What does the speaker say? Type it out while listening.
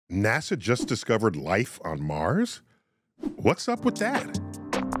NASA just discovered life on Mars? What's up with that?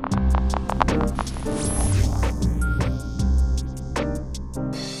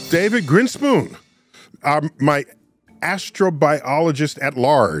 David Grinspoon, my astrobiologist at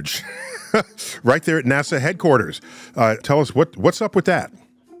large, right there at NASA headquarters. Tell us what's up with that?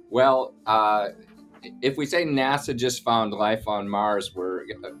 Well, if we say NASA just found life on Mars, we're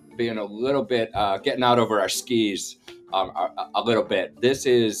being a little bit, getting out over our skis a little bit. This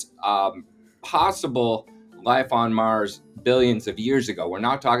is possible life on Mars billions of years ago. We're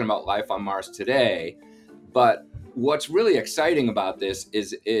not talking about life on Mars today, but what's really exciting about this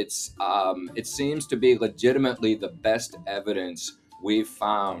is it seems to be legitimately the best evidence we've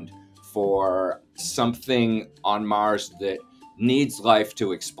found for something on Mars that needs life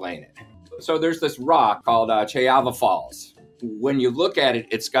to explain it. So there's this rock called Chayava Falls. When you look at it,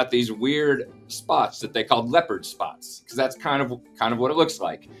 it's got these weird spots that they call leopard spots, because that's kind of what it looks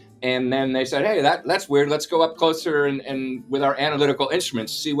like. And then they said, hey, that's weird. Let's go up closer and with our analytical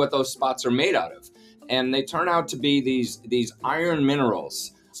instruments, see what those spots are made out of. And they turn out to be these iron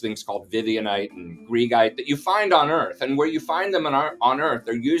minerals, things called vivianite and greigite that you find on Earth. And where you find them on Earth,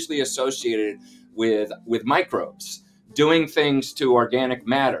 they're usually associated with microbes doing things to organic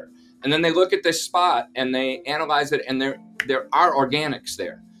matter. And then they look at this spot and they analyze it, and there are organics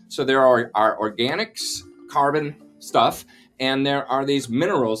there. So there are organics, carbon stuff, and there are these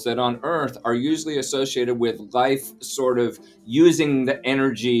minerals that on Earth are usually associated with life sort of using the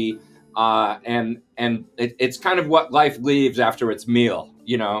energy, and it's kind of what life leaves after its meal,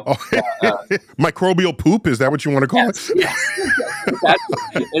 you know. Microbial poop, is that what you want to call it? Yeah.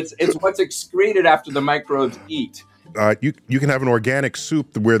 It's what's excreted after the microbes eat. You can have an organic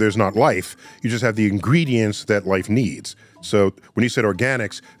soup where there's not life. You just have the ingredients that life needs. So when you said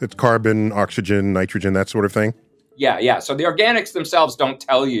organics, it's carbon, oxygen, nitrogen, that sort of thing? Yeah. So the organics themselves don't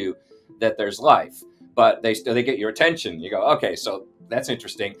tell you that there's life, but they get your attention. You go, okay, so that's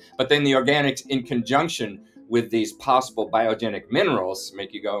interesting. But then the organics in conjunction with these possible biogenic minerals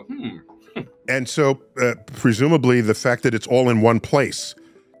make you go, And so presumably the fact that it's all in one place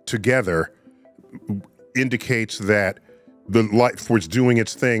together indicates that the life was doing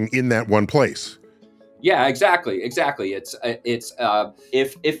its thing in that one place. Yeah, exactly. It's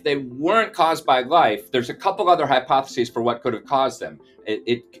if they weren't caused by life, there's a couple other hypotheses for what could have caused them.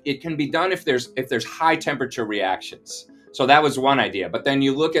 It can be done if there's high temperature reactions. So that was one idea. But then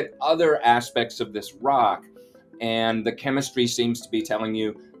you look at other aspects of this rock, and the chemistry seems to be telling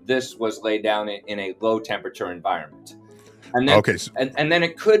you this was laid down in a low temperature environment. And then, okay. And then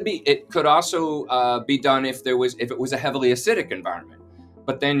it could also be done if it was a heavily acidic environment.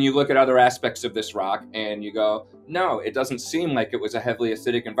 But then you look at other aspects of this rock and you go, no, it doesn't seem like it was a heavily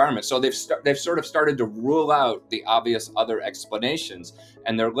acidic environment. So they've sort of started to rule out the obvious other explanations,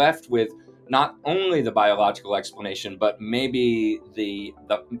 and they're left with not only the biological explanation, but maybe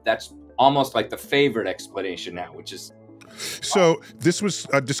that's almost like the favorite explanation now, which is. So this was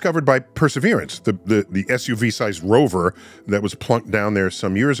discovered by Perseverance, the SUV-sized rover that was plunked down there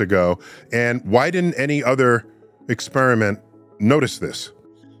some years ago. And why didn't any other experiment notice this?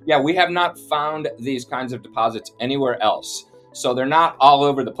 Yeah, we have not found these kinds of deposits anywhere else. So they're not all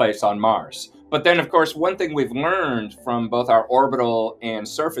over the place on Mars. But then, of course, one thing we've learned from both our orbital and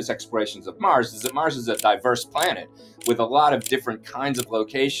surface explorations of Mars is that Mars is a diverse planet with a lot of different kinds of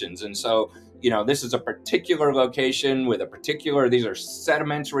locations. And so, you know, this is a particular location with these are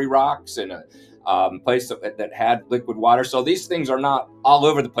sedimentary rocks in a place that had liquid water. So these things are not all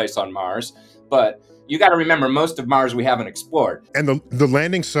over the place on Mars, but you got to remember, most of Mars we haven't explored. And the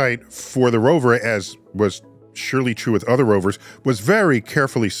landing site for the rover, as was surely true with other rovers, was very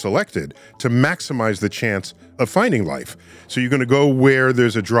carefully selected to maximize the chance of finding life. So you're going to go where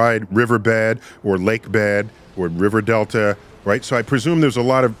there's a dried riverbed or lake bed or river delta, right? So I presume there's a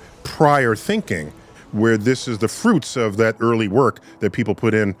lot of prior thinking where this is the fruits of that early work that people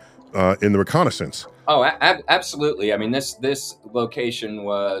put in the reconnaissance. Oh, absolutely. I mean, this location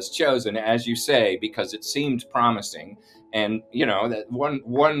was chosen, as you say, because it seemed promising. And, you know, that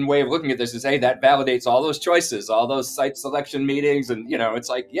one way of looking at this is, hey, that validates all those choices, all those site selection meetings. And, you know, it's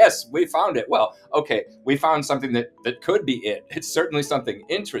like, yes, we found it. Well, okay, we found something that could be it. It's certainly something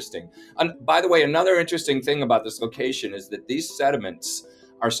interesting. And by the way, another interesting thing about this location is that these sediments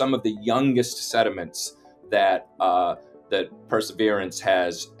are some of the youngest sediments that Perseverance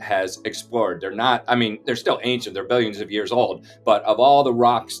has explored. They're not, I mean, they're still ancient, they're billions of years old, but of all the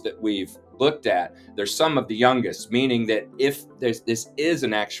rocks that we've looked at, they're some of the youngest, meaning that if this is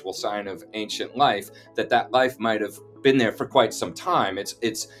an actual sign of ancient life, that life might have been there for quite some time.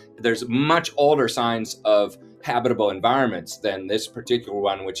 There's much older signs of habitable environments than this particular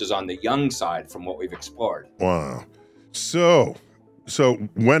one, which is on the young side from what we've explored. Wow. So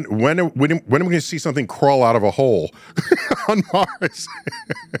when are we going to see something crawl out of a hole on Mars?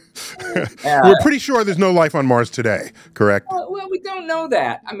 We're pretty sure there's no life on Mars today, correct? Well, we don't know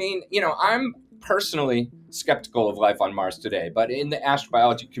that. I mean, I'm personally skeptical of life on Mars today, but in the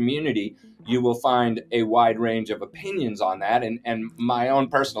astrobiology community, you will find a wide range of opinions on that. And my own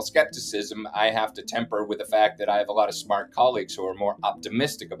personal skepticism, I have to temper with the fact that I have a lot of smart colleagues who are more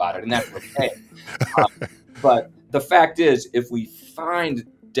optimistic about it, and that's okay. But the fact is, if we find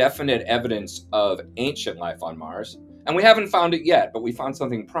definite evidence of ancient life on Mars, and we haven't found it yet, but we found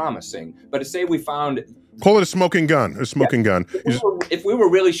something promising. But to say we found... Call it a smoking gun, gun. If we were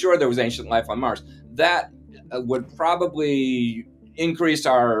really sure there was ancient life on Mars, that would probably increase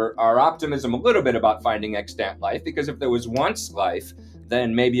our optimism a little bit about finding extant life, because if there was once life,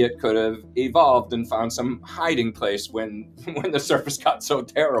 then maybe it could have evolved and found some hiding place when the surface got so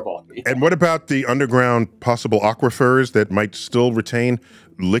terrible. And what about the underground possible aquifers that might still retain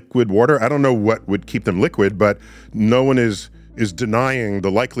liquid water? I don't know what would keep them liquid, but no one is denying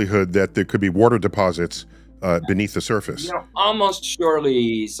the likelihood that there could be water deposits beneath the surface. Almost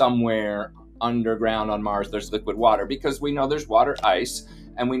surely somewhere underground on Mars there's liquid water, because we know there's water ice,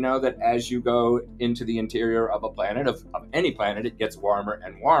 and we know that as you go into the interior of a planet, of any planet, it gets warmer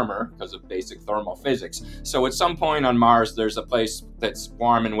and warmer because of basic thermal physics. So at some point on Mars there's a place that's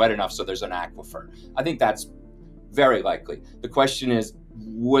warm and wet enough so there's an aquifer. I think that's very likely. The question is,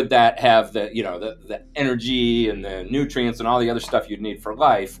 would that have the energy and the nutrients and all the other stuff you'd need for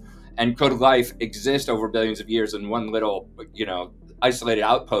life? And could life exist over billions of years in one little, isolated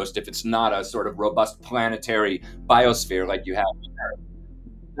outpost if it's not a sort of robust planetary biosphere like you have on Earth?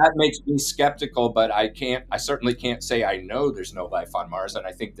 That makes me skeptical, but I certainly can't say I know there's no life on Mars, and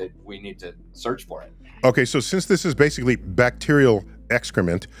I think that we need to search for it. Okay, so since this is basically bacterial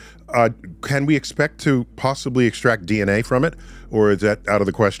excrement, can we expect to possibly extract DNA from it, or is that out of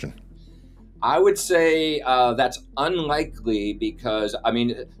the question? I would say that's unlikely, because,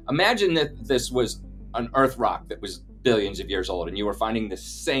 imagine that this was an Earth rock that was billions of years old and you were finding the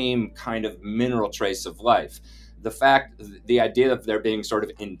same kind of mineral trace of life. The idea of there being sort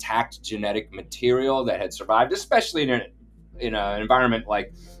of intact genetic material that had survived, especially in an environment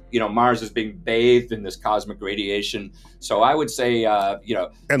like, Mars is being bathed in this cosmic radiation. So I would say,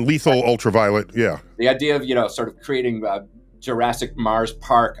 and lethal ultraviolet, yeah. The idea of, sort of creating Jurassic Mars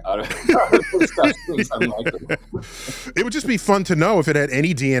Park out of this stuff seems unlikely. It would just be fun to know if it had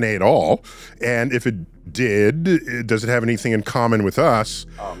any DNA at all, and if it did, does it have anything in common with us?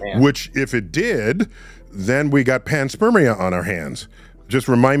 Oh, man. Which, if it did, then we got Panspermia on our hands. Just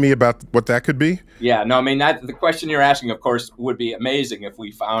remind me about what that could be. Yeah, no, the question you're asking, of course, would be amazing if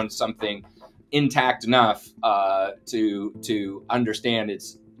we found something intact enough to understand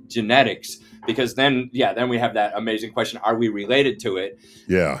its genetics, because then we have that amazing question: are we related to it?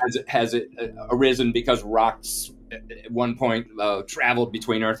 Yeah. Has it arisen because rocks at one point traveled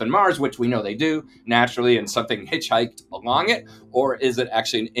between Earth and Mars, which we know they do naturally, and something hitchhiked along it, or is it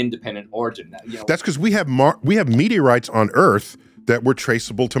actually an independent origin? That's because we have meteorites on Earth that were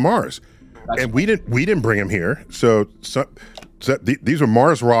traceable to Mars, and we didn't bring them here. So these are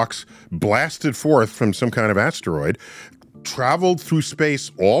Mars rocks blasted forth from some kind of asteroid, traveled through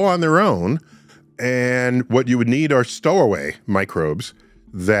space all on their own, and what you would need are stowaway microbes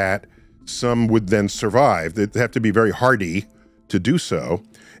that some would then survive. They have to be very hardy to do so.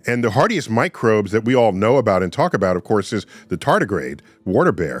 And the hardiest microbes that we all know about and talk about, of course, is the tardigrade,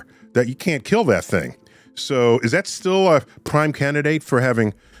 water bear, that you can't kill that thing. So is that still a prime candidate for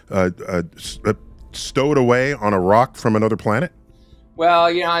having stowed away on a rock from another planet?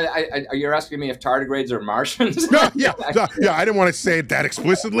 Well, you're asking me if tardigrades are Martians? Yeah, I didn't want to say it that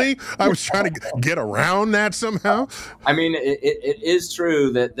explicitly. I was trying to get around that somehow. It is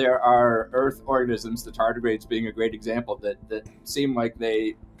true that there are Earth organisms, the tardigrades being a great example, that seem like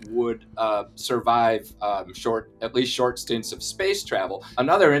they would survive at least short stints of space travel.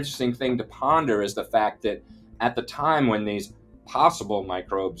 Another interesting thing to ponder is the fact that at the time when these possible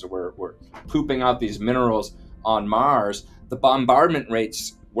microbes were pooping out these minerals on Mars, the bombardment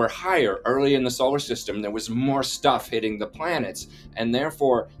rates were higher early in the solar system. There was more stuff hitting the planets, and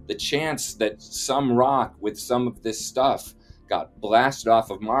therefore the chance that some rock with some of this stuff got blasted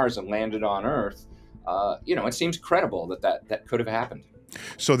off of Mars and landed on Earth, it seems credible that could have happened.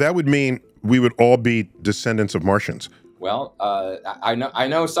 So that would mean we would all be descendants of Martians. Well, I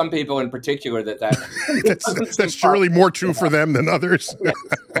know some people in particular that's surely more true for them than others.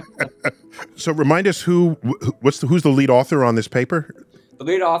 So remind us who's the lead author on this paper? The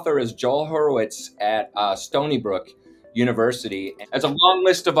lead author is Joel Hurwitz at Stony Brook University. It's a long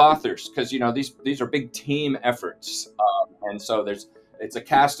list of authors because, you know, these are big team efforts, and so it's a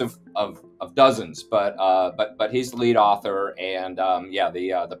cast of dozens, but he's the lead author, and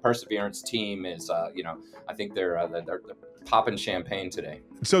the Perseverance team is, you know, I think they're popping champagne today.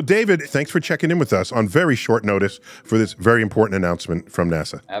 So, David, thanks for checking in with us on very short notice for this very important announcement from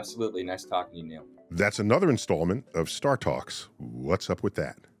NASA. Absolutely. Nice talking to you, Neil. That's another installment of Star Talks. What's up with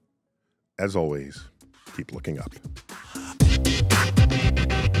that? As always, keep looking up.